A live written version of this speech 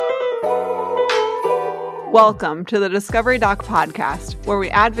Welcome to the Discovery Doc podcast, where we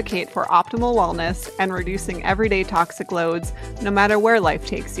advocate for optimal wellness and reducing everyday toxic loads, no matter where life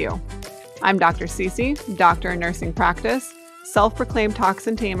takes you. I'm Dr. Cece, doctor in nursing practice, self-proclaimed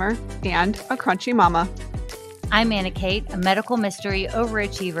toxin tamer, and a crunchy mama. I'm Anna Kate, a medical mystery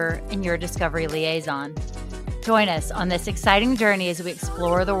overachiever and your discovery liaison. Join us on this exciting journey as we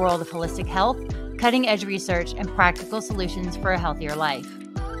explore the world of holistic health, cutting-edge research, and practical solutions for a healthier life.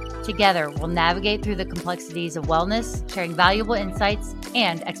 Together, we'll navigate through the complexities of wellness, sharing valuable insights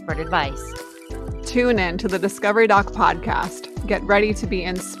and expert advice. Tune in to the Discovery Doc podcast. Get ready to be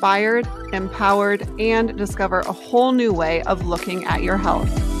inspired, empowered, and discover a whole new way of looking at your health.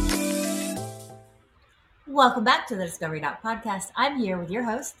 Welcome back to the Discovery Doc podcast. I'm here with your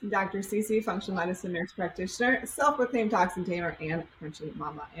host, Dr. Cece, functional medicine nurse practitioner, self-proclaimed toxin tamer, and crunchy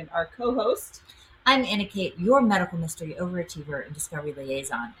mama, and our co-host. I'm Anna Kate, your medical mystery overachiever and discovery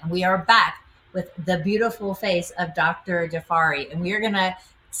liaison. And we are back with the beautiful face of Dr. Jafari. And we are going to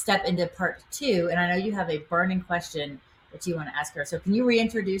step into part 2. And I know you have a burning question that you want to ask her. So can you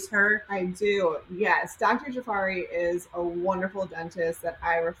reintroduce her? I do. Yes. Dr. Jafari is a wonderful dentist that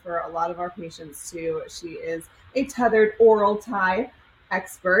I refer a lot of our patients to. She is a tethered oral tie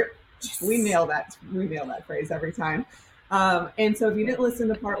expert. Yes. We nail that phrase every time. And so if you didn't listen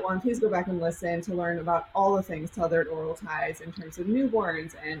to part 1, please go back and listen to learn about all the things tethered oral ties in terms of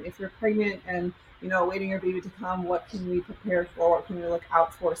newborns. And if you're pregnant and, waiting your baby to come, what can we prepare for? What can we look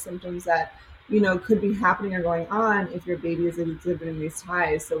out for? Symptoms that, could be happening or going on if your baby is exhibiting these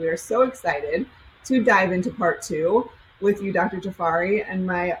ties. So we are so excited to dive into part 2 with you, Dr. Jafari. And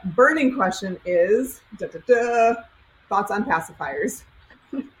my burning question is, thoughts on pacifiers?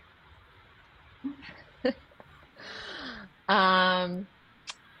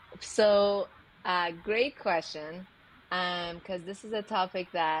 Great question, because this is a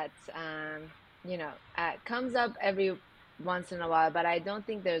topic that, comes up every once in a while, but I don't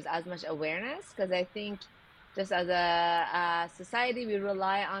think there's as much awareness, because I think just as a society, we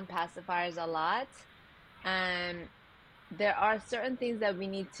rely on pacifiers a lot. There are certain things that we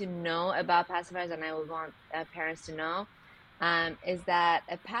need to know about pacifiers, and I would want parents to know, is that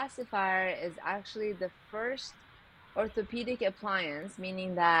a pacifier is actually the first orthopedic appliance,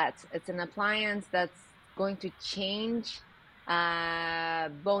 meaning that it's an appliance that's going to change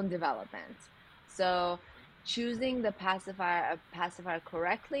bone development. So choosing the pacifier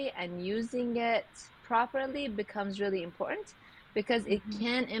correctly and using it properly becomes really important, because it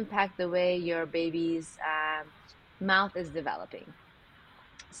can impact the way your baby's mouth is developing.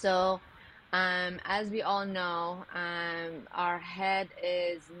 So as we all know, our head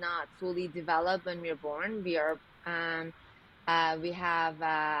is not fully developed when we're born. We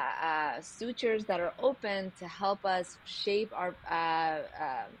have sutures that are open to help us shape our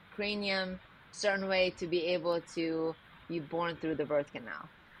cranium a certain way to be able to be born through the birth canal.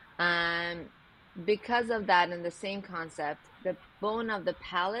 Because of that, and the same concept, the bone of the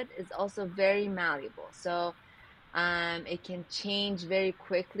palate is also very malleable. So it can change very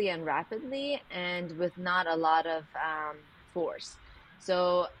quickly and rapidly, and with not a lot of force.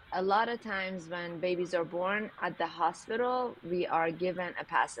 So a lot of times when babies are born at the hospital, we are given a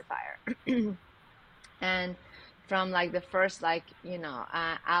pacifier. And from the first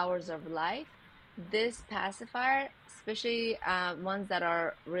hours of life, this pacifier, especially ones that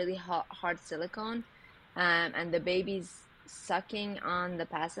are really hard silicone, and the baby's sucking on the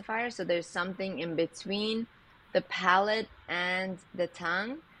pacifier, so there's something in between the palate and the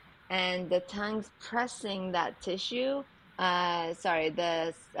tongue, and the tongue's pressing that tissue,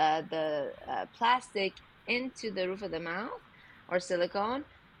 the plastic into the roof of the mouth, or silicone.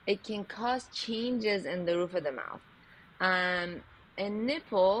 It can cause changes in the roof of the mouth. A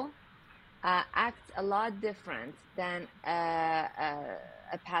nipple acts a lot different than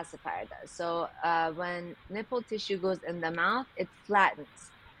a pacifier does. So when nipple tissue goes in the mouth, it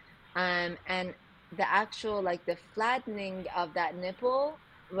flattens, and the actual the flattening of that nipple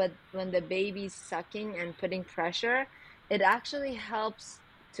when the baby's sucking and putting pressure, it actually helps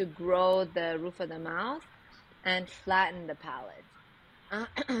to grow the roof of the mouth and flatten the palate.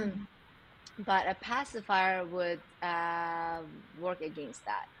 But a pacifier would work against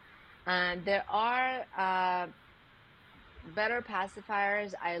that. There are better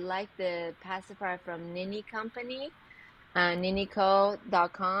pacifiers. I like the pacifier from Nini Company,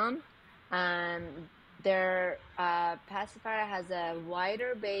 ninico.com. Their pacifier has a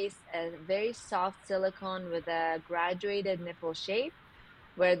wider base, a very soft silicone with a graduated nipple shape,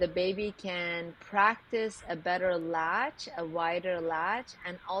 where the baby can practice a better latch, a wider latch,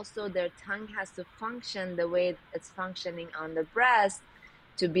 and also their tongue has to function the way it's functioning on the breast,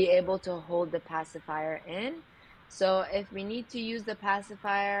 to be able to hold the pacifier in. So if we need to use the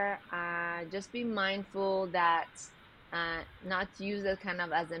pacifier, just be mindful that not to use it kind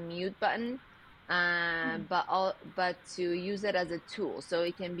of as a mute button, but to use it as a tool. So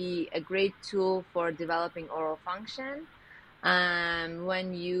it can be a great tool for developing oral function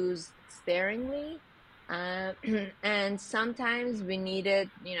when used sparingly. And sometimes we need it,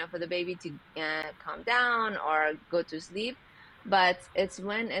 for the baby to calm down or go to sleep. But it's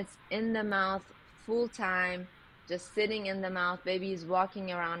when it's in the mouth full time, just sitting in the mouth, baby is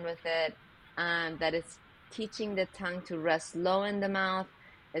walking around with it, that it's teaching the tongue to rest low in the mouth,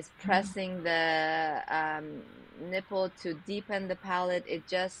 is pressing the nipple to deepen the palate. It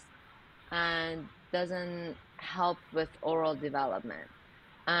just doesn't help with oral development.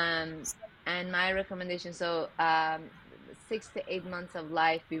 And my recommendation, so 6 to 8 months of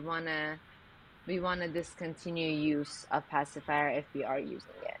life, we wanna discontinue use of pacifier if we are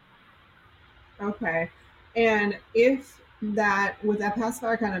using it. Okay. And if with that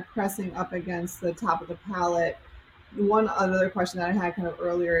pacifier kind of pressing up against the top of the palate, one other question that I had kind of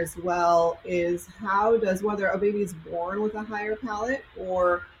earlier as well is whether a baby is born with a higher palate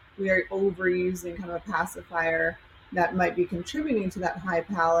or we are overusing kind of a pacifier that might be contributing to that high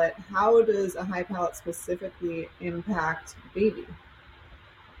palate, how does a high palate specifically impact baby?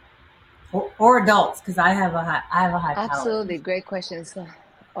 Or adults, because I have a high Absolutely, palate. great questions.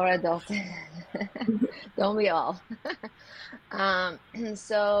 Or adults, don't we all?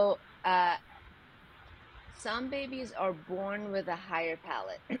 So some babies are born with a higher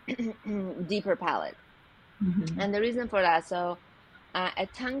palate, deeper palate. And the reason for that, so a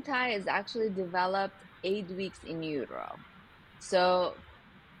tongue tie is actually developed 8 weeks in utero. So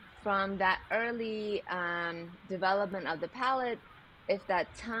from that early development of the palate, if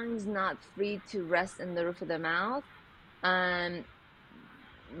that tongue's not free to rest in the roof of the mouth,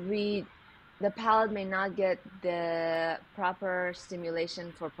 the palate may not get the proper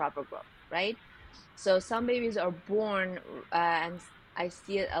stimulation for proper growth, right? So some babies are born, and I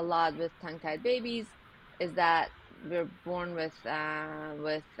see it a lot with tongue-tied babies, is that we're born with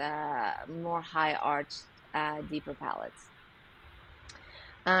more high arched, deeper palates.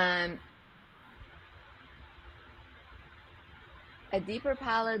 A deeper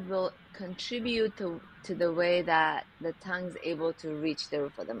palate will contribute to the way that the tongue's able to reach the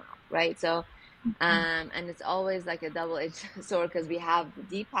roof of the mouth, right? So, and it's always like a double-edged sword because we have the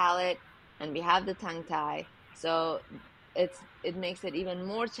deep palate and we have the tongue tie. So it makes it even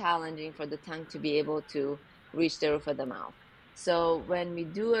more challenging for the tongue to be able to reach the roof of the mouth. So when we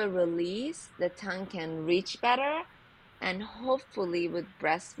do a release, the tongue can reach better, and hopefully with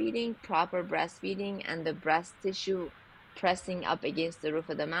breastfeeding, proper breastfeeding, and the breast tissue pressing up against the roof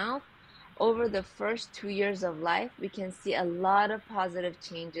of the mouth, over the first 2 years of life, we can see a lot of positive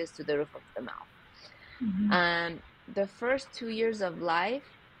changes to the roof of the mouth. The first 2 years of life,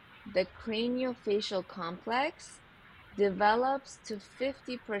 the craniofacial complex develops to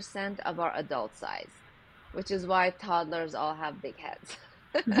 50% of our adult size, which is why toddlers all have big heads,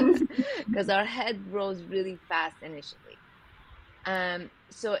 because our head grows really fast initially.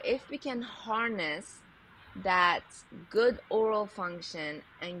 So if we can harness that good oral function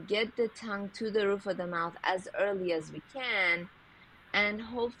and get the tongue to the roof of the mouth as early as we can, and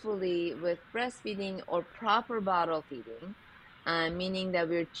hopefully with breastfeeding or proper bottle feeding, meaning that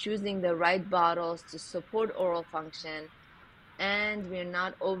we're choosing the right bottles to support oral function, and we're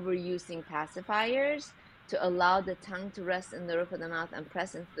not overusing pacifiers to allow the tongue to rest in the roof of the mouth and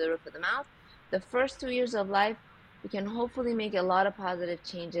press into the roof of the mouth, the first 2 years of life, we can hopefully make a lot of positive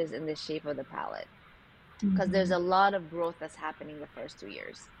changes in the shape of the palate, because there's a lot of growth that's happening the first 2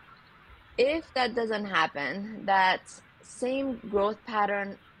 years. If that doesn't happen, that same growth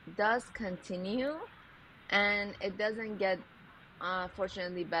pattern does continue, and it doesn't get,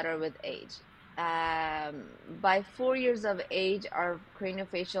 fortunately, better with age. By 4 years of age, our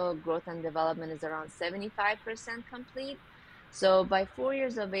craniofacial growth and development is around 75% complete. So by 4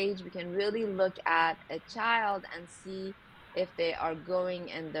 years of age, we can really look at a child and see if they are going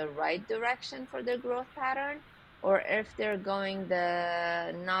in the right direction for their growth pattern, or if they're going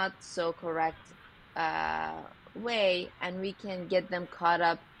the not so correct way, and we can get them caught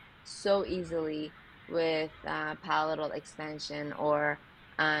up so easily with palatal expansion or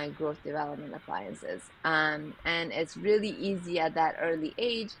growth development appliances. And it's really easy at that early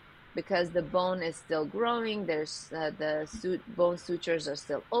age because the bone is still growing. There's bone sutures are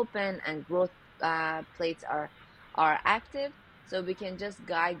still open, and growth plates are active, so we can just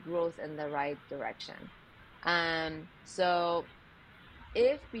guide growth in the right direction. So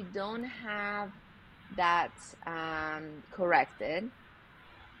if we don't have that corrected,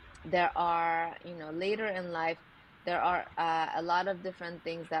 there are, later in life, there are a lot of different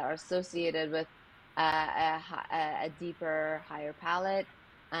things that are associated with a deeper, higher palate.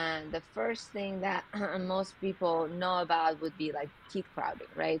 And the first thing that most people know about would be like teeth crowding,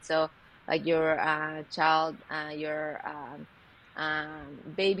 right? So like your child, your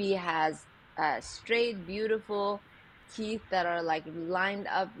baby has straight, beautiful teeth that are like lined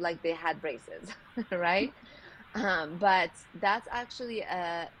up like they had braces, right? But that's actually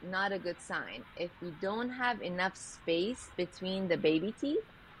not a good sign if you don't have enough space between the baby teeth.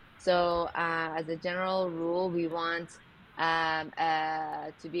 So as a general rule, we want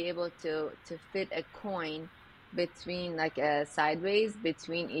to be able to fit a coin between like sideways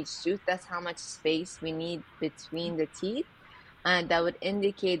between each tooth. That's how much space we need between the teeth. And that would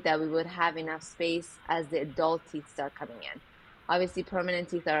indicate that we would have enough space as the adult teeth start coming in. Obviously, permanent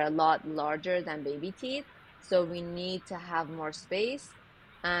teeth are a lot larger than baby teeth, so we need to have more space.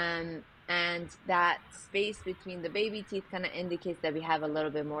 And that space between the baby teeth kind of indicates that we have a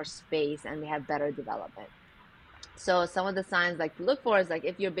little bit more space and we have better development. So some of the signs like to look for is like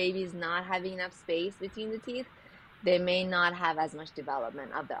if your baby's not having enough space between the teeth, they may not have as much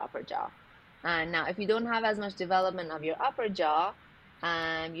development of the upper jaw. Now, if you don't have as much development of your upper jaw,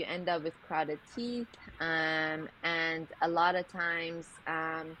 you end up with crowded teeth, and a lot of times,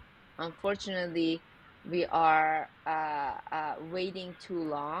 unfortunately, we are waiting too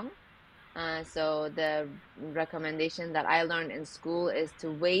long. So the recommendation that I learned in school is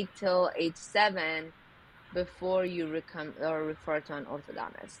to wait till age 7 before you refer to an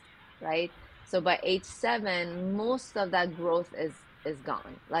orthodontist, right? So by age 7, most of that growth is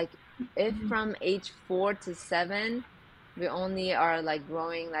gone. Like if from age 4 to 7, we only are like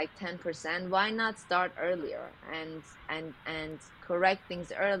growing like 10%, why not start earlier and correct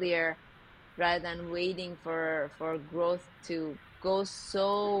things earlier rather than waiting for growth to go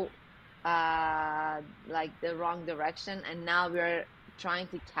so like the wrong direction, and now we're trying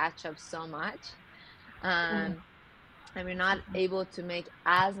to catch up so much. And we're not able to make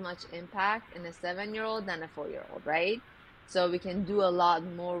as much impact in a 7-year-old than a 4-year-old, right? So we can do a lot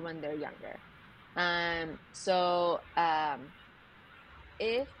more when they're younger.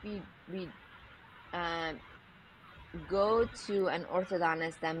 If we go to an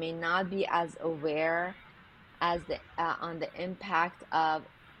orthodontist that may not be as aware as on the impact of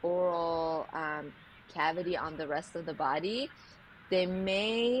oral cavity on the rest of the body, they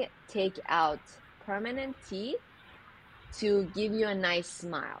may take out permanent teeth to give you a nice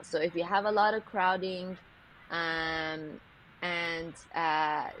smile. So if you have a lot of crowding and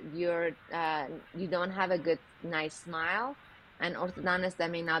you don't have a good nice smile, an orthodontist that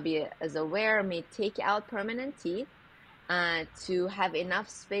may not be as aware may take out permanent teeth to have enough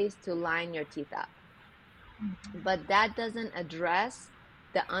space to line your teeth up. But that doesn't address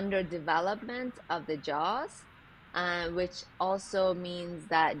the underdevelopment of the jaws, which also means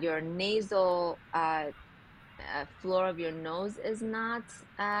that your nasal floor of your nose is not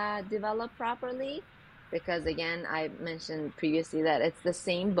developed properly, because again, I mentioned previously that it's the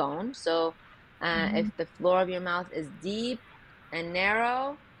same bone. So if the floor of your mouth is deep and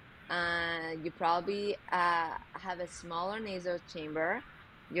narrow, you probably have a smaller nasal chamber.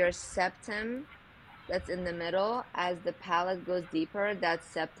 Your septum that's in the middle, as the palate goes deeper, that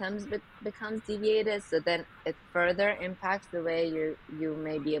septum becomes deviated, so then it further impacts the way you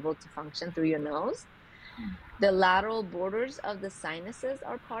may be able to function through your nose. The lateral borders of the sinuses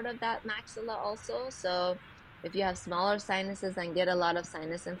are part of that maxilla also. So if you have smaller sinuses and get a lot of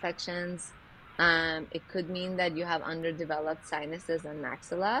sinus infections, it could mean that you have underdeveloped sinuses and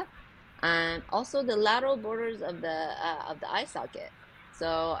maxilla. And also the lateral borders of the eye socket.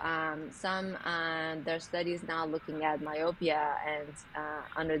 So there are studies now looking at myopia and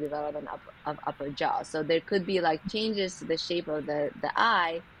underdevelopment of upper jaw. So there could be like changes to the shape of the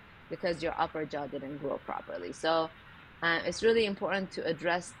eye because your upper jaw didn't grow properly. So it's really important to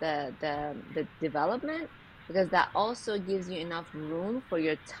address the development, because that also gives you enough room for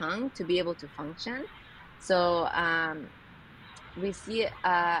your tongue to be able to function. So we see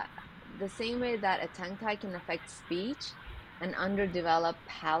the same way that a tongue tie can affect speech, an underdeveloped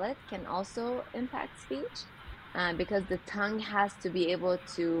palate can also impact speech, because the tongue has to be able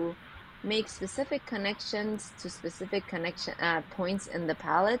to make specific connections to specific points in the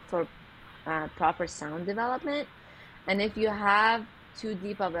palate for proper sound development. And if you have too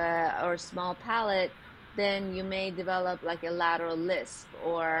deep of or small palate, then you may develop like a lateral lisp,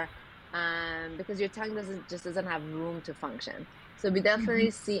 or because your tongue doesn't have room to function. So we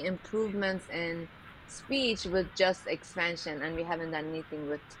definitely see improvements in speech with just expansion, and we haven't done anything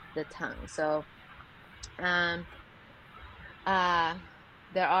with the tongue. So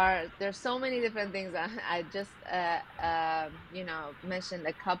there's so many different things. I just mentioned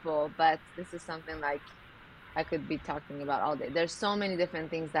a couple, but this is something like I could be talking about all day. There's so many different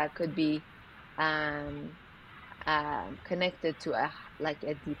things that could be connected to a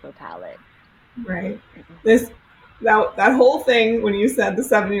deeper palate. Right. That whole thing when you said the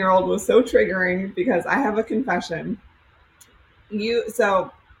 7-year-old was so triggering, because I have a confession. My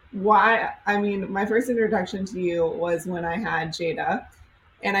first introduction to you was when I had Jada,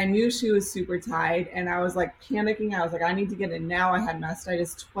 and I knew she was super tied, and I was like panicking. I was like, I need to get in now. I had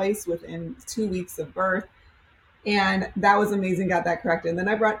mastitis twice within 2 weeks of birth, and that was amazing. Got that corrected. And then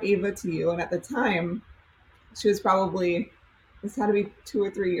I brought Ava to you, and at the time, she was probably, this had to be 2 or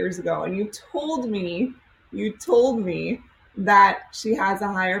 3 years ago, and you told me that she has a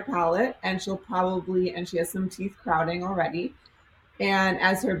higher palate, and she has some teeth crowding already. And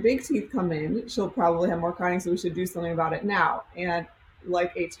as her big teeth come in, she'll probably have more crowding, so we should do something about it now. And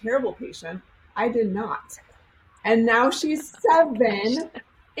like a terrible patient, I did not. And now she's 7,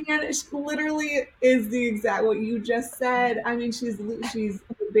 and she literally is the exact what you just said. I mean, she's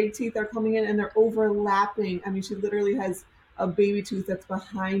her big teeth are coming in and they're overlapping. I mean, she literally has a baby tooth that's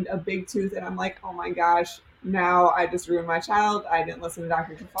behind a big tooth, and I'm like, oh my gosh, now I just ruined my child. I didn't listen to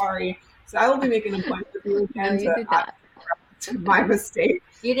Dr. Jafari, so I will be making a point with you again. No, you did not. My mistake.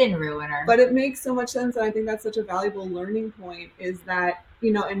 You didn't ruin her. But it makes so much sense, and I think that's such a valuable learning point, is that,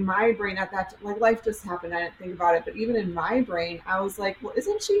 in my brain at that, like, life just happened, I didn't think about it, but even in my brain, I was like, well,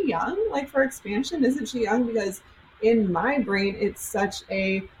 isn't she young? Like, for expansion, isn't she young? Because in my brain, it's such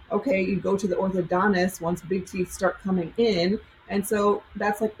okay, you go to the orthodontist once big teeth start coming in, and so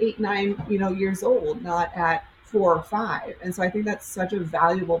that's like 8, 9, years old, not at 4 or 5. And so I think that's such a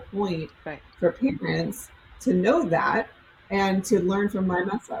valuable point for parents to know that, and to learn from my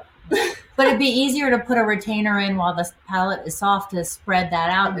mess up. But it'd be easier to put a retainer in while the palate is soft to spread that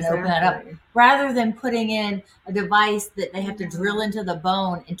out and open that up, rather than putting in a device that they have to drill into the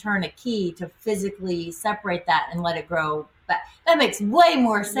bone and turn a key to physically separate that and let it grow back. That makes way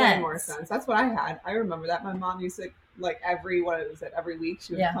more sense. Way more sense. That's what I had. I remember that. My mom used to, like, every week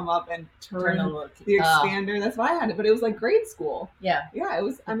she would come up and turn the expander. That's why I had it. But it was like grade school. Yeah. Yeah, it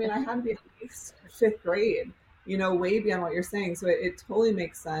was. I mean, I had to be at least 5th grade. Way beyond what you're saying. So it totally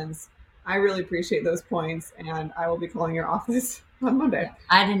makes sense. I really appreciate those points, and I will be calling your office on Monday.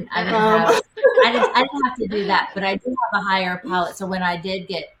 I didn't have to do that, but I do have a higher palate. So when I did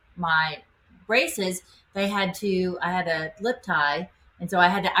get my braces, I had a lip tie. And so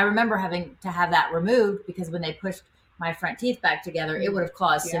I remember having to have that removed, because when they pushed my front teeth back together, it would have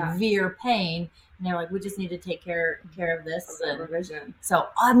caused severe pain. And they're like, we just need to take care of this. Revision. So,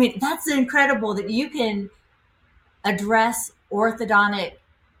 I mean, that's incredible that you can address orthodontic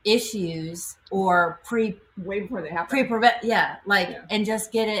issues or way before they happen. And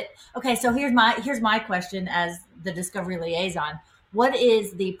just get it. Okay, so here's my question as the discovery liaison. What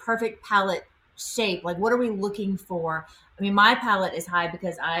is the perfect palate shape? Like, what are we looking for? I mean, my palate is high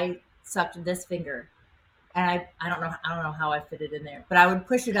because I sucked this finger, and I don't know how I fit it in there, but I would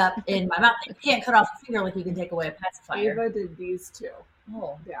push it up in my mouth. You can't cut off a finger like you can take away a pacifier. Ava did these 2.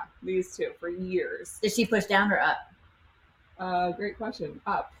 Oh. Yeah, these 2 for years. Did she push down or up? Great question.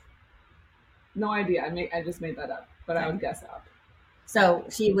 Up. No idea. I just made that up, but I would guess up. So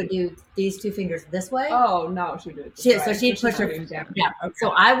she would do these 2 fingers this way? Oh, no, she did. So she'd push her down. Yeah. Okay.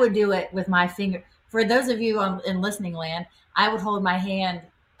 So I would do it with my finger. For those of you in listening land, I would hold my hand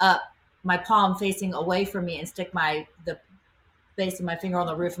up, my palm facing away from me, and stick the base of my finger on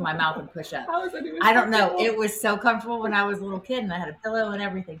the roof of my mouth and push up. How is that even I don't know. It was so comfortable when I was a little kid, and I had a pillow and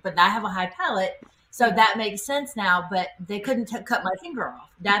everything. But I have a high palate, so that makes sense now. But they couldn't cut my finger off.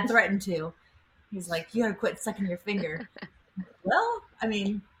 Dad threatened to. He's like, you gotta quit sucking your finger. Well, I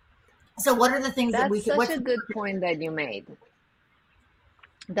mean, so what are the things that we can... That's such a good point that you made.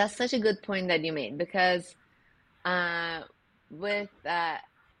 That's such a good point that you made, because with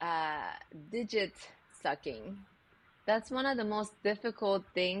digit sucking, that's one of the most difficult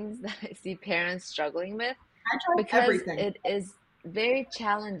things that I see parents struggling with, because everything. It is very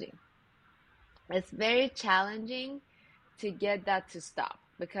challenging. It's very challenging to get that to stop,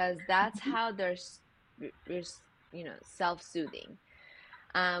 because that's how they're self-soothing.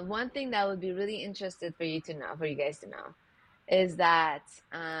 One thing that would be really interested for you guys to know, is that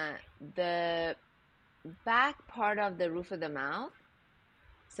the back part of the roof of the mouth,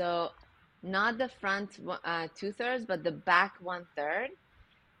 so not the front 2/3, but the back 1/3,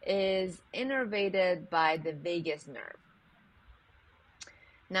 is innervated by the vagus nerve.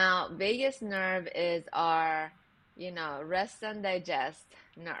 Now, vagus nerve is our, rest and digest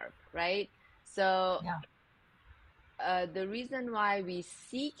nerve, right? So the reason why we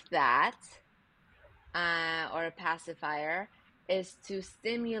seek that or a pacifier is to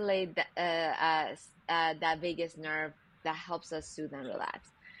stimulate that vagus nerve that helps us soothe and relax.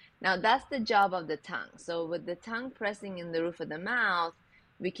 Now, that's the job of the tongue. So with the tongue pressing in the roof of the mouth,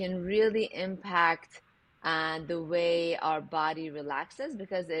 we can really impact the way our body relaxes,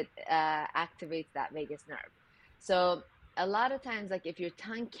 because it activates that vagus nerve. So a lot of times, like if your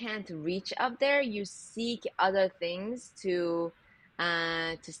tongue can't reach up there, you seek other things to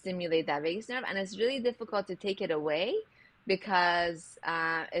stimulate that vagus nerve, and it's really difficult to take it away, because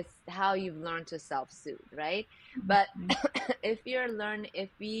it's how you've learned to self-soothe, right? But if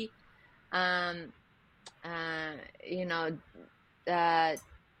we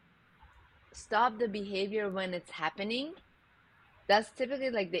stop the behavior when it's happening, that's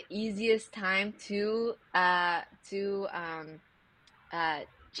typically like the easiest time to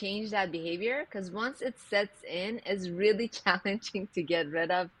change that behavior, because once it sets in, it's really challenging to get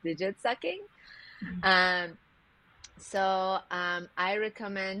rid of digit sucking. So I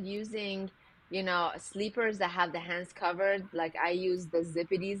recommend using, sleepers that have the hands covered. Like I use the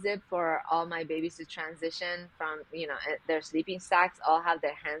zippity zip for all my babies to transition from, their sleeping sacks all have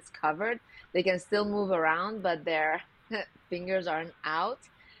their hands covered. They can still move around, but their fingers aren't out.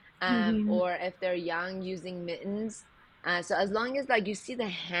 Or if they're young, using mittens. So as long as like you see the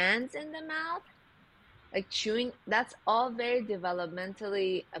hands in the mouth, like chewing, that's all very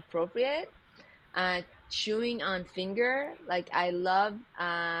developmentally appropriate. Chewing on finger, like I love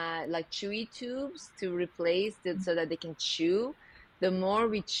like chewy tubes to replace so that they can chew. The more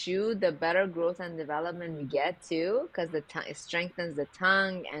we chew, the better growth and development we get too, because it strengthens the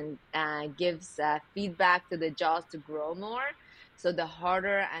tongue and gives feedback to the jaws to grow more. So the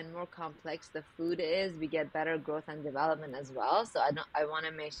harder and more complex the food is, we get better growth and development as well. So I want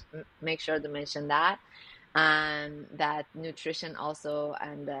to make sure to mention that. That nutrition also,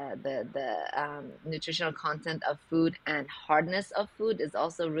 and the nutritional content of food and hardness of food is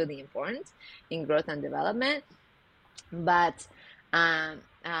also really important in growth and development. But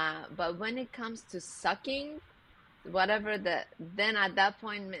when it comes to sucking, then at that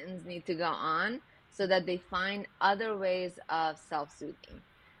point mittens need to go on, so that they find other ways of self-soothing.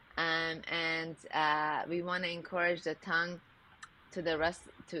 And we want to encourage the tongue to the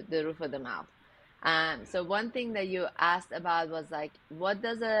roof of the mouth. So one thing that you asked about was like, what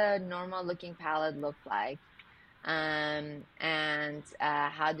does a normal looking palate look like? And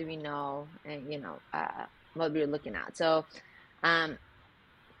how do we know, what we're looking at? So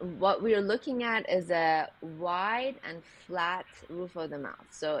what we're looking at is a wide and flat roof of the mouth.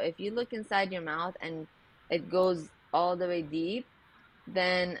 So if you look inside your mouth and it goes all the way deep,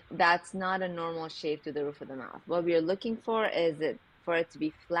 then that's not a normal shape to the roof of the mouth. What we are looking for is for it to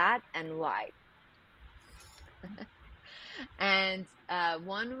be flat and wide. And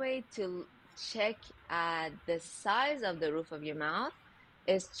one way to check the size of the roof of your mouth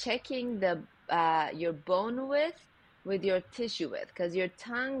is checking your bone width with your tissue width, because your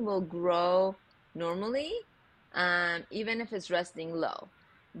tongue will grow normally, even if it's resting low.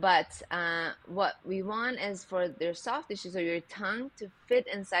 But what we want is for their soft tissue, so your tongue, to fit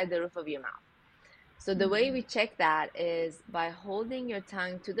inside the roof of your mouth. So the way we check that is by holding your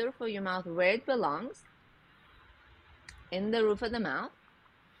tongue to the roof of your mouth where it belongs, in the roof of the mouth,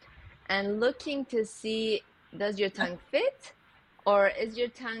 and looking to see, does your tongue fit, or is your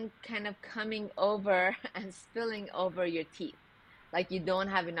tongue kind of coming over and spilling over your teeth? Like you don't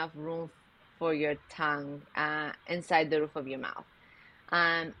have enough room for your tongue inside the roof of your mouth.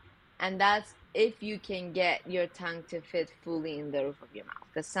 And that's if you can get your tongue to fit fully in the roof of your mouth,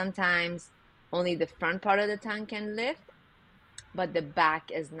 because sometimes only the front part of the tongue can lift, but the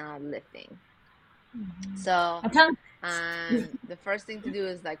back is not lifting. So the first thing to do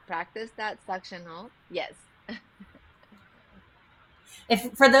is like practice that suction hold. Yes.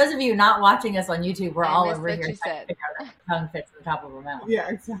 If for those of you not watching us on YouTube, we're all over here you said. figure out that tongue fits in the top of our mouth. Yeah,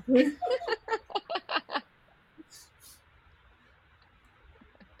 exactly.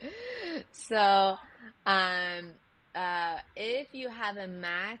 So if you have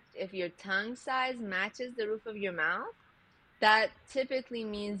if your tongue size matches the roof of your mouth, that typically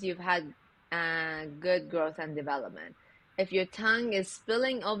means you've had good growth and development. If your tongue is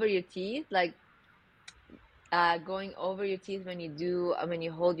spilling over your teeth, like going over your teeth when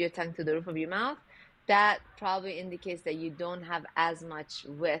you hold your tongue to the roof of your mouth, that probably indicates that you don't have as much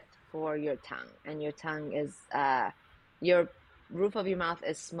width for your tongue, and your tongue is your roof of your mouth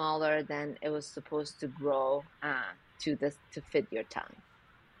is smaller than it was supposed to grow to fit your tongue.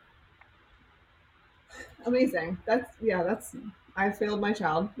 Amazing. That's I failed my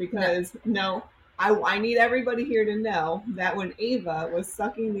child because no, I need everybody here to know that when Ava was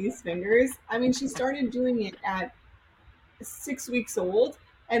sucking these fingers, I mean, she started doing it at 6 weeks old.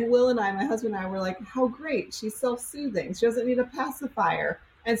 And Will and I, my husband and I, were like, how great. She's self soothing. She doesn't need a pacifier.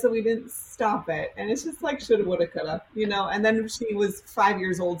 And so we didn't stop it. And it's just like shoulda, woulda, coulda, you know. And then she was 5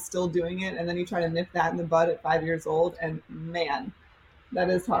 years old still doing it. And then you try to nip that in the bud at 5 years old. And man, that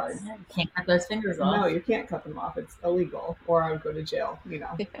is hard. You can't cut those fingers off. No, you can't cut them off. It's illegal, or I would go to jail, you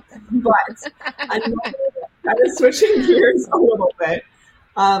know. But kind of switching gears a little bit.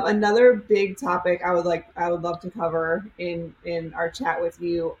 Another big topic I would love to cover in our chat with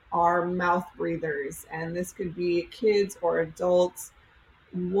you are mouth breathers, and this could be kids or adults.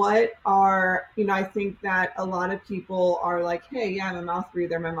 What are, you know, I think that a lot of people are like, hey, yeah, I'm a mouth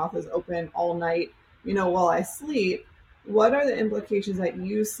breather. My mouth is open all night, you know, while I sleep. What are the implications that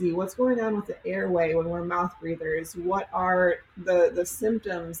you see? What's going on with the airway when we're mouth breathers? What are the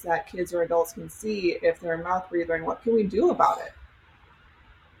symptoms that kids or adults can see if they're a mouth breather, and what can we do about it?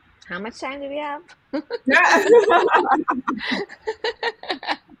 How much time do we have? Yeah.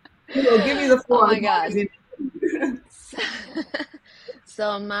 We'll give you the floor. Oh my God.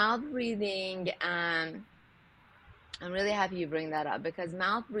 So mouth breathing, I'm really happy you bring that up, because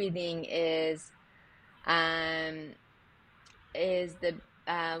mouth breathing is the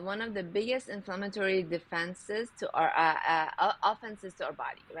one of the biggest inflammatory defenses to our offenses to our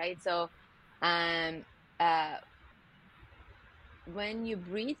body, right? So when you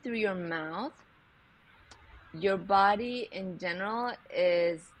breathe through your mouth, your body in general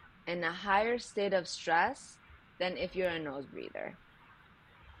is in a higher state of stress than if you're a nose breather.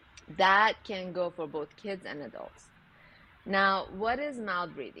 That can go for both kids and adults. Now, what is mouth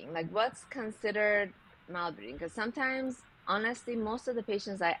breathing? Like, what's considered mouth breathing? Because sometimes, honestly, most of the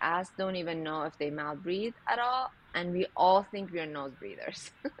patients I ask don't even know if they mouth breathe at all, and we all think we are nose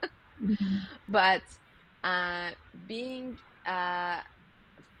breathers. Mm-hmm. But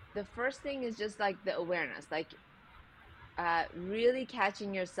the first thing is just like the awareness, like really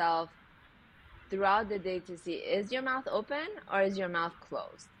catching yourself throughout the day to see, is your mouth open or is your mouth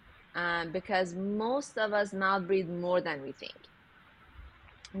closed? Because most of us mouth breathe more than we think.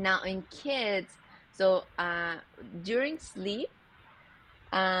 Now in kids, so during sleep,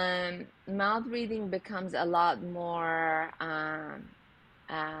 mouth breathing becomes a lot more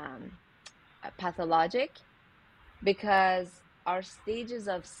pathologic, because our stages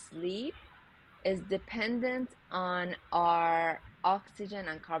of sleep is dependent on our oxygen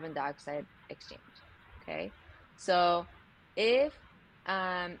and carbon dioxide exchange. Okay, so if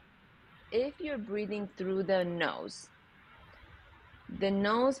you're breathing through the nose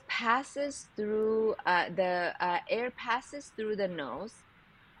passes through air passes through the nose,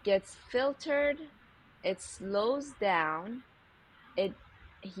 gets filtered, it slows down, it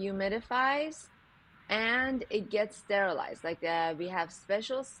humidifies, and it gets sterilized. Like we have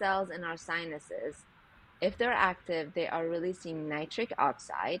special cells in our sinuses. If they're active, they are releasing nitric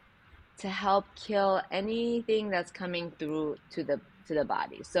oxide to help kill anything that's coming through to the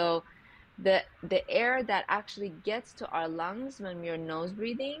body. So the air that actually gets to our lungs when we're nose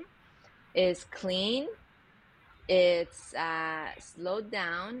breathing is clean, it's slowed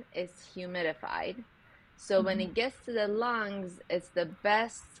down, it's humidified. So when it gets to the lungs, it's the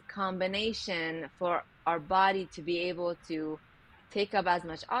best combination for our body to be able to take up as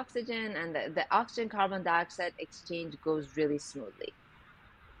much oxygen, and the oxygen carbon dioxide exchange goes really smoothly.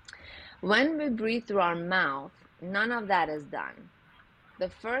 When we breathe through our mouth, none of that is done. The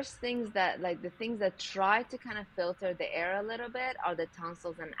first things that, like the things that try to kind of filter the air a little bit, are the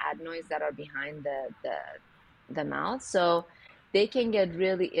tonsils and adenoids that are behind the mouth. So they can get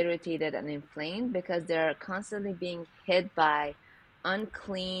really irritated and inflamed because they're constantly being hit by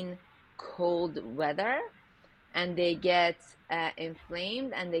unclean, cold weather, and they get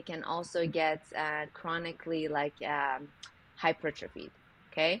inflamed, and they can also get chronically like hypertrophied.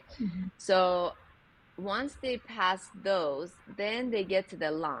 Okay, so once they pass those, then they get to the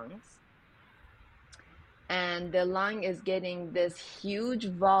lungs, and the lung is getting this huge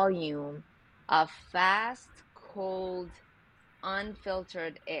volume of fast, cold,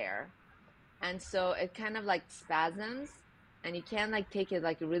 unfiltered air, and so it kind of like spasms, and you can't like take it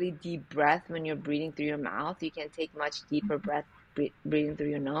like a really deep breath when you're breathing through your mouth. You can take much deeper breath breathing through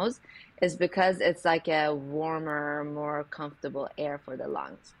your nose. Is because it's like a warmer, more comfortable air for the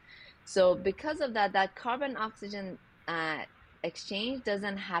lungs. So because of that, that carbon oxygen exchange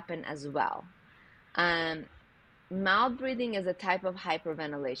doesn't happen as well. Mouth breathing is a type of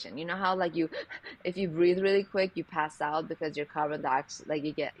hyperventilation. You know how like if you breathe really quick, you pass out because your carbon dioxide, like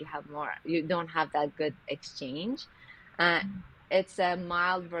you don't have that good exchange. it's a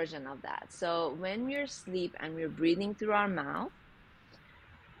mild version of that. So when we're asleep and we're breathing through our mouth,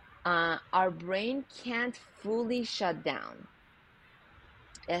 our brain can't fully shut down.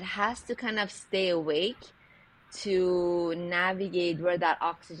 It has to kind of stay awake to navigate where that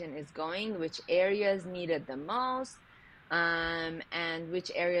oxygen is going, which areas need it the most, and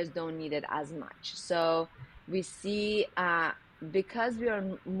which areas don't need it as much. So we see, because we are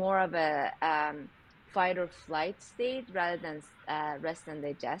more of a fight or flight state rather than rest and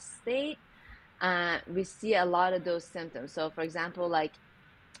digest state, we see a lot of those symptoms. So for example, like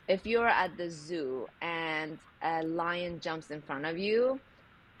if you're at the zoo and a lion jumps in front of you,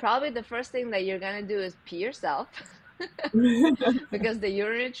 probably the first thing that you're going to do is pee yourself because the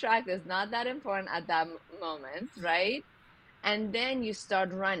urinary tract is not that important at that moment, right? And then you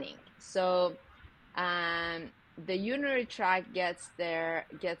start running. So the urinary tract gets the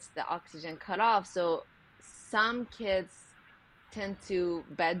oxygen cut off. So some kids tend to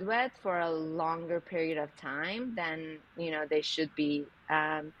bedwet for a longer period of time than they should be,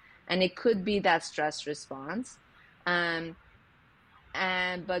 and it could be that stress response.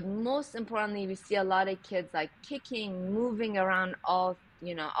 But most importantly, we see a lot of kids like kicking, moving around all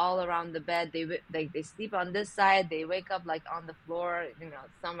around the bed. They sleep on this side, they wake up like on the floor,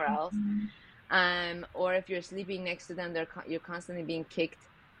 somewhere else. Or if you're sleeping next to them, you're constantly being kicked.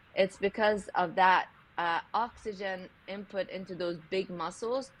 It's because of that oxygen input into those big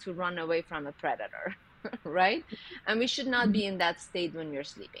muscles to run away from a predator, right? And we should not be in that state when we're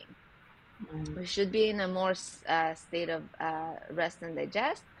sleeping. We should be in a more state of rest and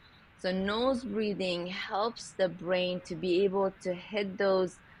digest. So nose breathing helps the brain to be able to hit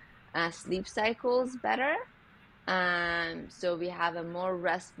those sleep cycles better. So we have a more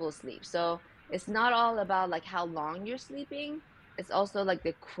restful sleep. So it's not all about like how long you're sleeping. It's also like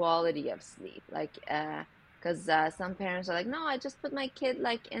the quality of sleep. Like, because some parents are like, no, I just put my kid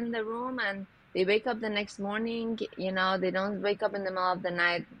like in the room and they wake up the next morning, they don't wake up in the middle of the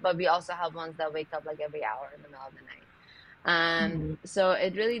night, but we also have ones that wake up like every hour in the middle of the night. So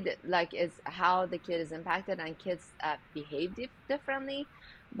it really like is how the kid is impacted, and kids behave differently.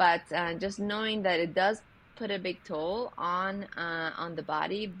 But just knowing that it does put a big toll on the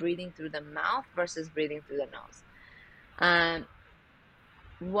body, breathing through the mouth versus breathing through the nose.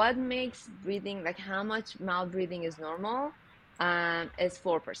 What makes breathing, like how much mouth breathing is normal, is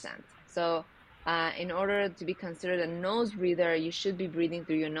 4%. So in order to be considered a nose breather, you should be breathing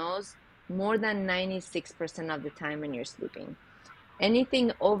through your nose more than 96% of the time when you're sleeping.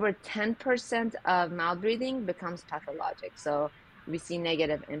 Anything over 10% of mouth breathing becomes pathologic. So we see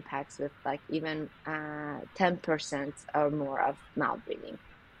negative impacts with like even 10% or more of mouth breathing.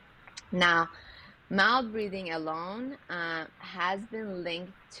 Now, mouth breathing alone has been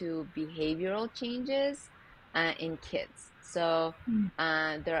linked to behavioral changes in kids. So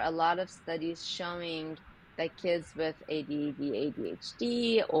there are a lot of studies showing that kids with ADD,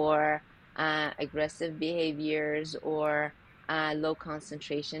 ADHD, or aggressive behaviors or low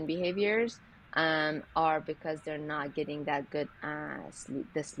concentration behaviors are because they're not getting that good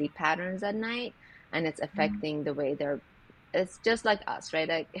sleep patterns at night, and it's affecting the way it's just like us, right?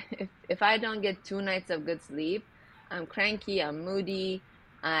 Like if I don't get 2 nights of good sleep, I'm cranky, I'm moody,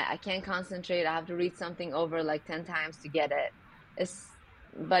 I can't concentrate, I have to read something over like 10 times to get it.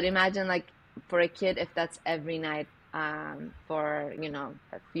 But imagine like for a kid, if that's every night for,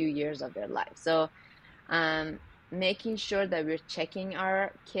 a few years of their life. So making sure that we're checking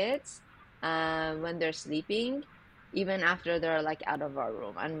our kids when they're sleeping, even after they're like out of our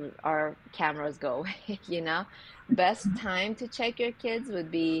room and our cameras go away, best time to check your kids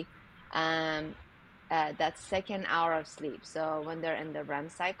would be that second hour of sleep. So when they're in the REM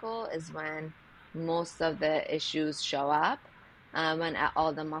cycle is when most of the issues show up, when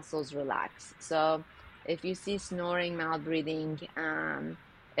all the muscles relax. So if you see snoring, mouth breathing,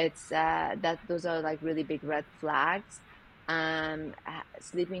 it's those are like really big red flags.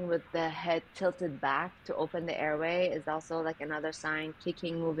 Sleeping with the head tilted back to open the airway is also like another sign.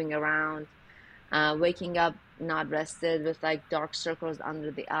 Kicking, moving around, waking up not rested with like dark circles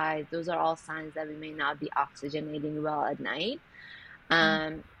under the eyes. Those are all signs that we may not be oxygenating well at night.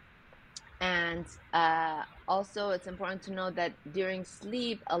 And also it's important to know that during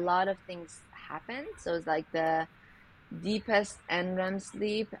sleep, a lot of things happen. So it's like the deepest NREM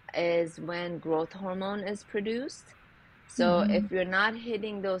sleep is when growth hormone is produced. So if you're not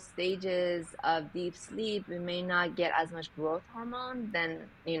hitting those stages of deep sleep, we may not get as much growth hormone. Then,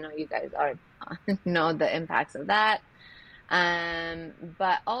 you guys are know the impacts of that.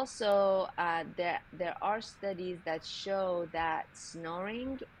 But also there are studies that show that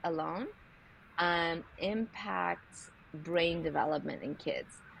snoring alone impacts brain development in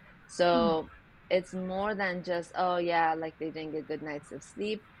kids. So it's more than just, oh yeah, like they didn't get good nights of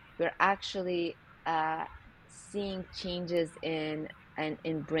sleep. We're actually seeing changes in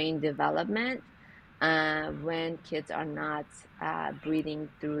brain development when kids are not breathing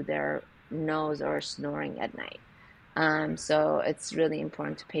through their nose or snoring at night. So it's really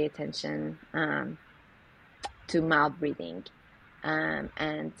important to pay attention to mouth breathing and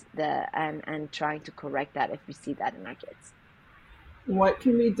trying to correct that if we see that in our kids. What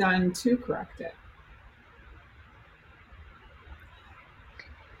can be done to correct it?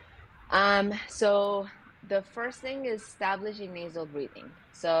 So the first thing is establishing nasal breathing.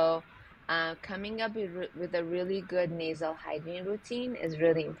 So coming up with a really good nasal hygiene routine is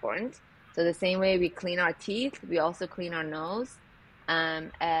really important. So the same way we clean our teeth, we also clean our nose.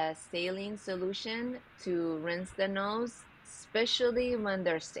 A saline solution to rinse the nose, especially when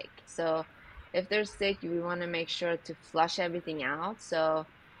they're sick. So if they're sick, we want to make sure to flush everything out. So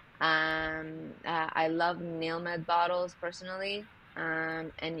I love nail med bottles personally.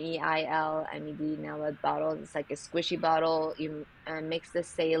 NEILMED nail med bottles. It's like a squishy bottle. You mix the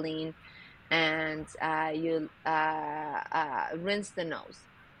saline and you rinse the nose,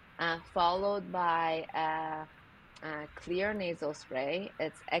 followed by clear nasal spray.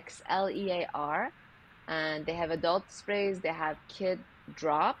 It's XLEAR, and they have adult sprays. They have kid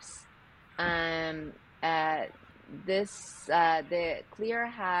drops. The clear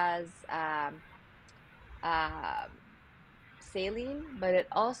has saline, but it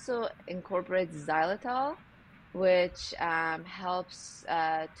also incorporates xylitol, which helps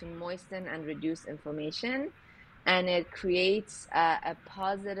to moisten and reduce inflammation. And it creates a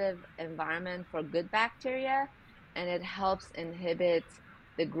positive environment for good bacteria, and it helps inhibit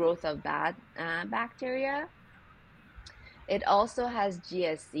the growth of bad bacteria. It also has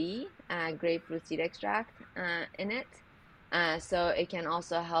GSE, grapefruit seed extract, in it. So it can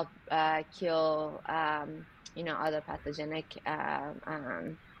also help kill other pathogenic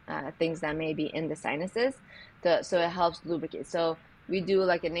things that may be in the sinuses. So it helps lubricate. So we do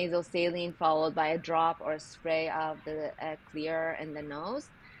like a nasal saline followed by a drop or a spray of the clear in the nose.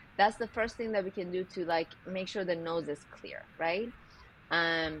 That's the first thing that we can do to like make sure the nose is clear, right?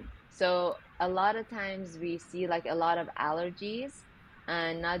 So a lot of times we see like a lot of allergies,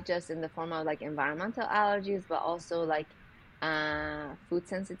 and not just in the form of like environmental allergies, but also like food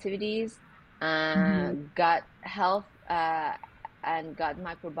sensitivities, gut health, and gut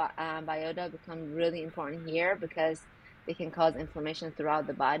microbiota become really important here because they can cause inflammation throughout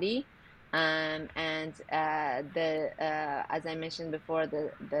the body. As I mentioned before,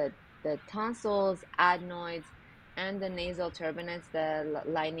 the tonsils, adenoids, and the nasal turbinates, the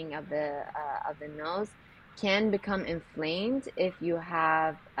lining of the nose, can become inflamed if you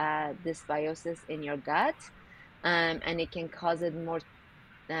have dysbiosis in your gut, and it can cause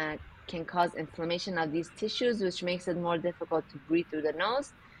inflammation of these tissues, which makes it more difficult to breathe through the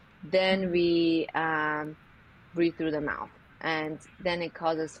nose. Then we breathe through the mouth, and then it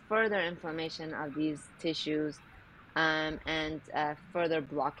causes further inflammation of these tissues, and further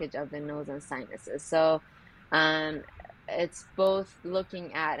blockage of the nose and sinuses. So it's both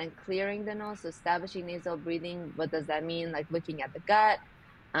looking at and clearing the nose, so establishing nasal breathing. What does that mean? Like looking at the gut,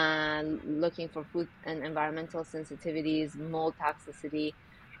 looking for food and environmental sensitivities, mold toxicity,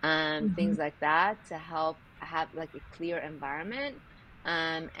 things like that, to help have like a clear environment,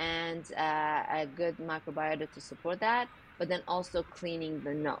 and a good microbiota to support that. But then also cleaning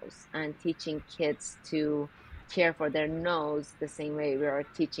the nose and teaching kids to care for their nose the same way we are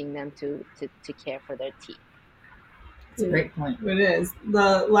teaching them to care for their teeth. That's a great point. It is.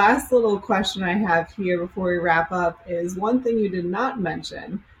 The last little question I have here before we wrap up is, one thing you did not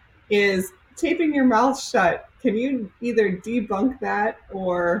mention is taping your mouth shut. Can you either debunk that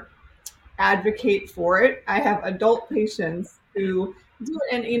or advocate for it? I have adult patients who do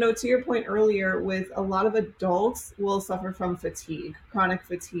it, and to your point earlier, with a lot of adults will suffer from fatigue, chronic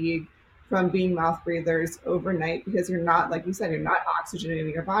fatigue, from being mouth breathers overnight, because you're not, like you said, you're not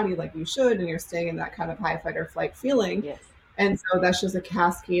oxygenating your body like you should, and you're staying in that kind of high fight or flight feeling. Yes. And so that's just a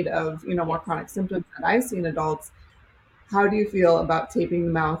cascade of more chronic symptoms that I see in adults. How do you feel about taping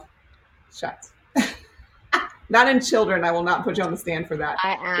the mouth shut? Not in children. I will not put you on the stand for that.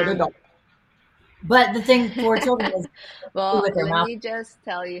 I am. With adults. But the thing for children is, well, let me just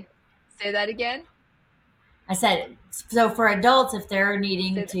tell you. Say that again. I said, so for adults, if they're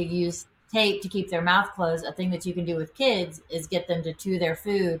needing to use tape to keep their mouth closed, a thing that you can do with kids is get them to chew their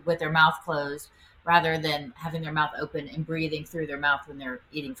food with their mouth closed, rather than having their mouth open and breathing through their mouth when they're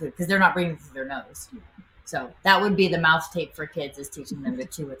eating food, because they're not breathing through their nose. So that would be the mouth tape for kids, is teaching them to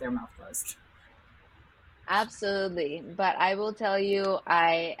chew with their mouth closed. Absolutely. But I will tell you,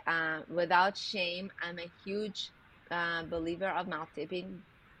 without shame, I'm a huge believer of mouth taping,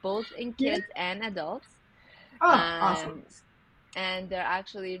 both in Yeah. kids and adults. Oh, awesome. Um, and there are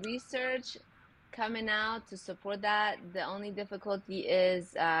actually research coming out to support that. The only difficulty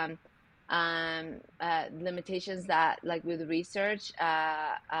is limitations that, like with research,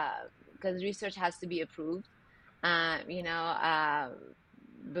 because research has to be approved. You know,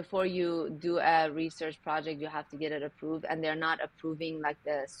 before you do a research project, you have to get it approved, and they're not approving like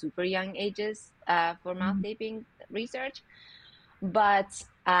the super young ages for mouth taping research. But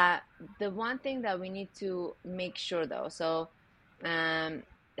the one thing that we need to make sure though, so um,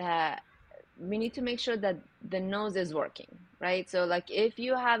 uh, we need to make sure that the nose is working, right? So like if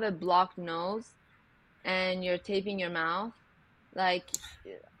you have a blocked nose and you're taping your mouth, like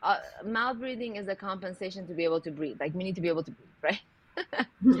mouth breathing is a compensation to be able to breathe. Like we need to be able to breathe, right?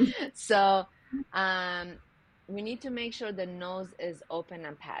 So we need to make sure the nose is open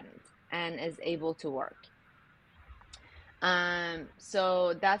and patent and is able to work.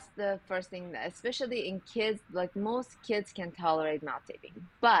 So that's the first thing, especially in kids. Like most kids can tolerate mouth taping,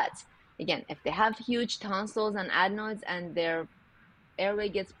 but again, if they have huge tonsils and adenoids and their airway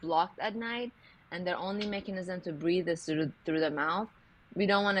gets blocked at night and their only mechanism to breathe is through the mouth, we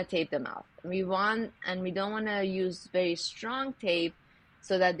don't want to tape the mouth. We don't want to use very strong tape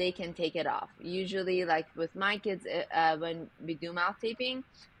so that they can take it off. Usually, like with my kids, when we do mouth taping,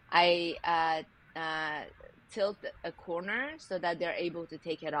 I tilt a corner so that they're able to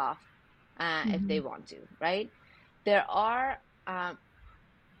take it off if they want to, right? There are,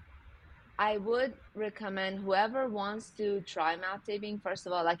 I would recommend whoever wants to try mouth taping, first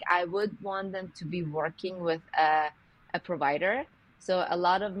of all, like I would want them to be working with a provider. So a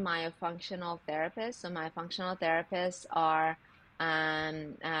lot of myofunctional therapists, are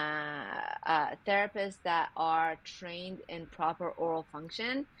therapists that are trained in proper oral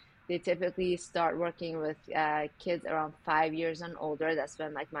function. They typically start working with kids around 5 years and older. That's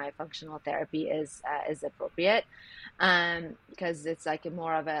when like myofunctional therapy is appropriate, because it's like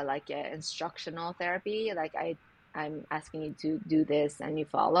more of a instructional therapy. Like I'm asking you to do this and you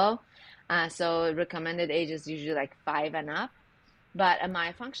follow. So recommended age is usually like 5 and up. But a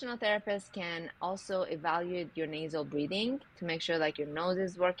myofunctional therapist can also evaluate your nasal breathing to make sure like your nose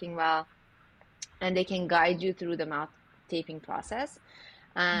is working well, and they can guide you through the mouth taping process.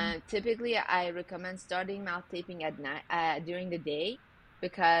 Typically, I recommend starting mouth taping at night during the day,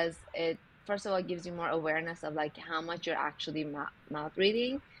 because it first of all gives you more awareness of like how much you're actually mouth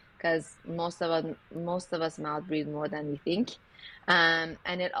breathing, because most of us mouth breathe more than we think. And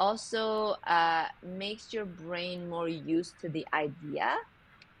it also makes your brain more used to the idea,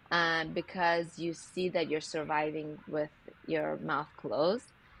 because you see that you're surviving with your mouth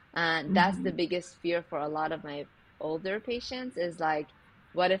closed. That's the biggest fear for a lot of my older patients, is like,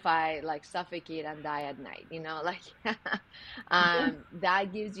 what if I like suffocate and die at night? You know, like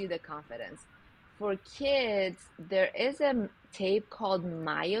that gives you the confidence. For kids, there is a tape called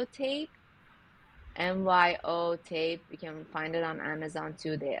myotape, MYO tape. You can find it on Amazon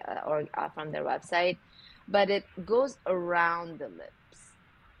too, or from their website. But it goes around the lips,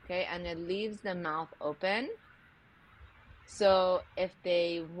 okay, and it leaves the mouth open. So if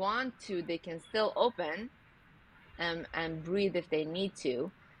they want to, they can still open and breathe if they need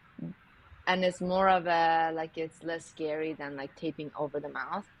to. And it's more of it's less scary than like taping over the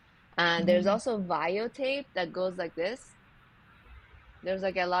mouth. And there's also videotape that goes like this. There's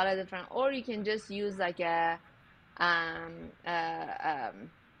like a lot of different, or you can just use like a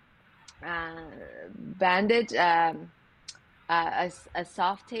bandage, a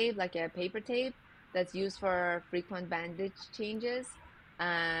soft tape, like a paper tape that's used for frequent bandage changes.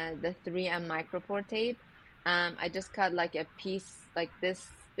 The 3M micropore tape. I just cut like a piece like this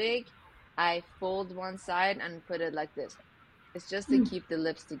big. I fold one side and put it like this. It's just to keep the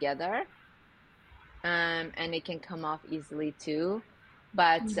lips together. And it can come off easily too.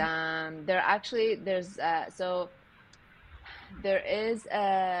 But there is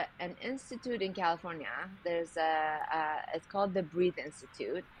an institute in California. It's called the Breathe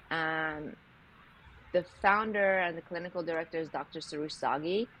Institute. The founder and the clinical director is Dr. Suresh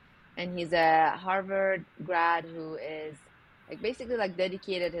Sagi, and he's a Harvard grad who is like basically like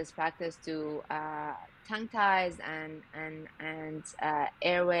dedicated his practice to tongue ties and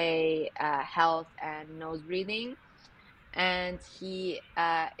airway health and nose breathing. And he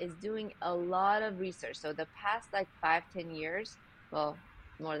is doing a lot of research. So the past like 5-10 years, well,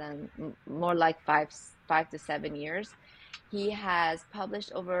 more like 5 to 7 years, he has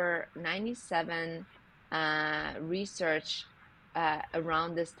published over 97 research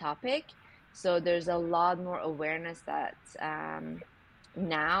around this topic. So there's a lot more awareness that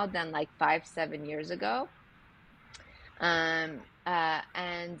now than like 5-7 years ago. In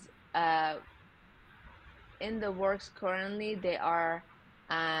the works currently, they are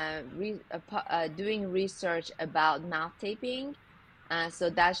doing research about mouth taping. So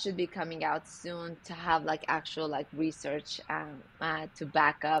that should be coming out soon to have like actual like research to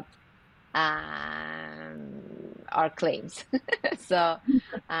back up our claims. So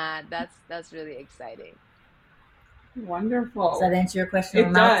that's really exciting. Wonderful. Does that answer your question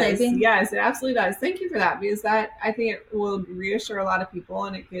on mouth taping? Yes, it absolutely does. Thank you for that, because that, I think it will reassure a lot of people,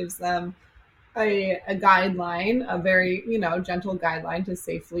 and it gives them a guideline, a very, gentle guideline to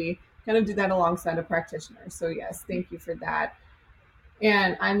safely kind of do that alongside a practitioner. So yes, thank you for that.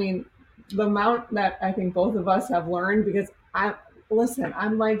 And I mean, the amount that I think both of us have learned, because I'm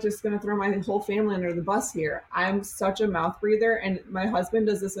like just going to throw my whole family under the bus here. I'm such a mouth breather, and my husband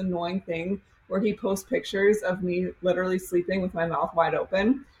does this annoying thing where he posts pictures of me literally sleeping with my mouth wide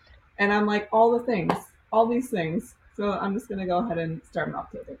open. And I'm like, all these things. So I'm just going to go ahead and start mouth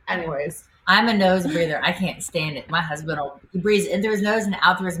taping. Anyways. I'm a nose breather. I can't stand it. My husband, he breathes in through his nose and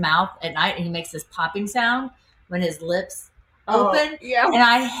out through his mouth at night, and he makes this popping sound when his lips open. Yeah. And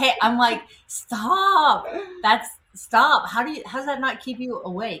I'm like, stop. Stop. How does that not keep you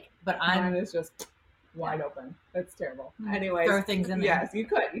awake? But mine is just wide open. That's terrible. Anyways, throw things in there. Yes, you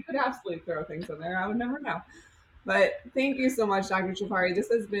could absolutely throw things in there. I would never know. But thank you so much, Dr. Chapari. This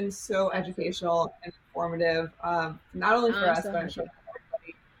has been so educational and informative, not only for us, but I'm sure for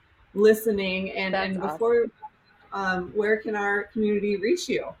everybody listening. And before, where can our community reach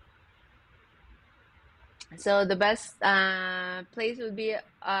you? So the best place would be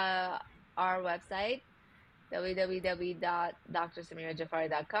our website,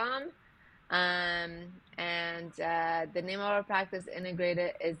 www.drsamirajafari.com. And the name of our practice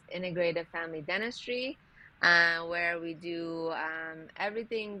is Integrative Family Dentistry, where we do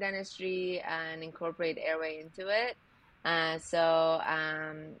everything dentistry and incorporate airway into it. So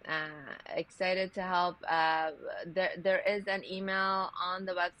excited to help. There is an email on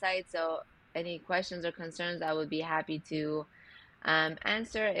the website, so any questions or concerns, I would be happy to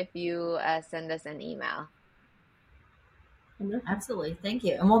answer if you send us an email. Absolutely. Thank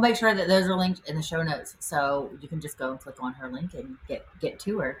you. And we'll make sure that those are linked in the show notes, so you can just go and click on her link and get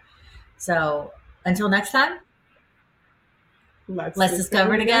to her. So until next time, let's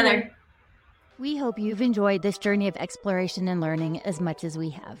discover together. We hope you've enjoyed this journey of exploration and learning as much as we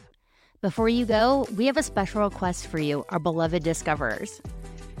have. Before you go, we have a special request for you, our beloved discoverers.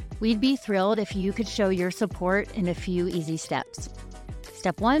 We'd be thrilled if you could show your support in a few easy steps.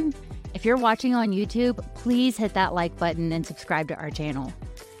 Step 1, if you're watching on YouTube, please hit that like button and subscribe to our channel.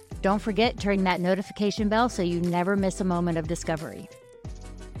 Don't forget to ring that notification bell so you never miss a moment of discovery.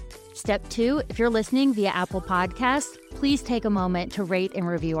 Step 2, if you're listening via Apple Podcasts, please take a moment to rate and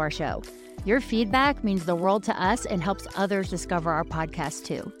review our show. Your feedback means the world to us and helps others discover our podcast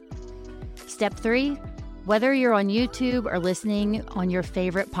too. Step 3, whether you're on YouTube or listening on your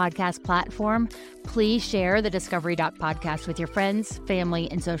favorite podcast platform, please share the Discovery Doc podcast with your friends, family,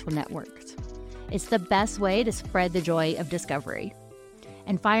 and social networks. It's the best way to spread the joy of discovery.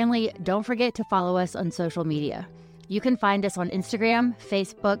 And finally, don't forget to follow us on social media. You can find us on Instagram,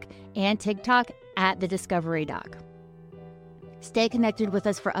 Facebook, and TikTok at The Discovery Doc. Stay connected with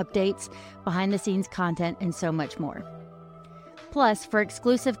us for updates, behind-the-scenes content, and so much more. Plus, for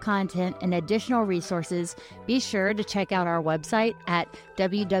exclusive content and additional resources, be sure to check out our website at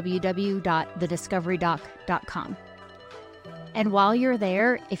www.thediscoverydoc.com. And while you're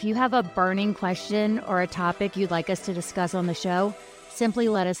there, if you have a burning question or a topic you'd like us to discuss on the show, simply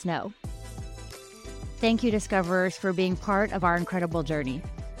let us know. Thank you, Discoverers, for being part of our incredible journey.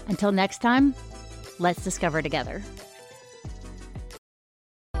 Until next time, let's discover together.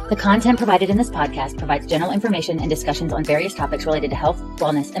 The content provided in this podcast provides general information and discussions on various topics related to health,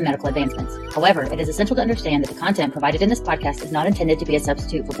 wellness, and medical advancements. However, it is essential to understand that the content provided in this podcast is not intended to be a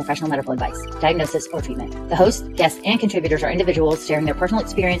substitute for professional medical advice, diagnosis, or treatment. The hosts, guests, and contributors are individuals sharing their personal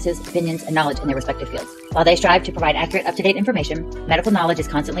experiences, opinions, and knowledge in their respective fields. While they strive to provide accurate, up-to-date information, medical knowledge is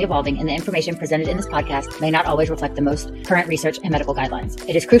constantly evolving, and the information presented in this podcast may not always reflect the most current research and medical guidelines.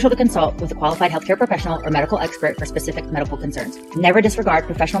 It is crucial to consult with a qualified healthcare professional or medical expert for specific medical concerns. Never disregard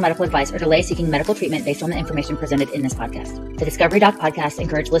professional medical advice or delay seeking medical treatment based on the information presented in this podcast. The Discovery Doc podcast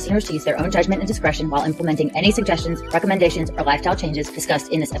encourages listeners to use their own judgment and discretion while implementing any suggestions, recommendations, or lifestyle changes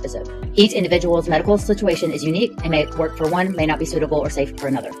discussed in this episode. Each individual's medical situation is unique and may work for one, may not be suitable or safe for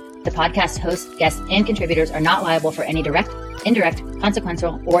another. The podcast hosts, guests, and contributors are not liable for any direct, indirect,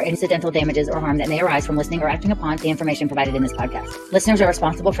 consequential, or incidental damages or harm that may arise from listening or acting upon the information provided in this podcast. Listeners are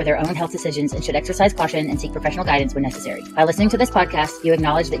responsible for their own health decisions and should exercise caution and seek professional guidance when necessary. By listening to this podcast, you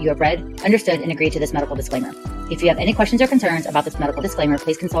acknowledge that you have read, understood, and agreed to this medical disclaimer. If you have any questions or concerns about this medical disclaimer,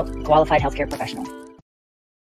 please consult a qualified healthcare professional.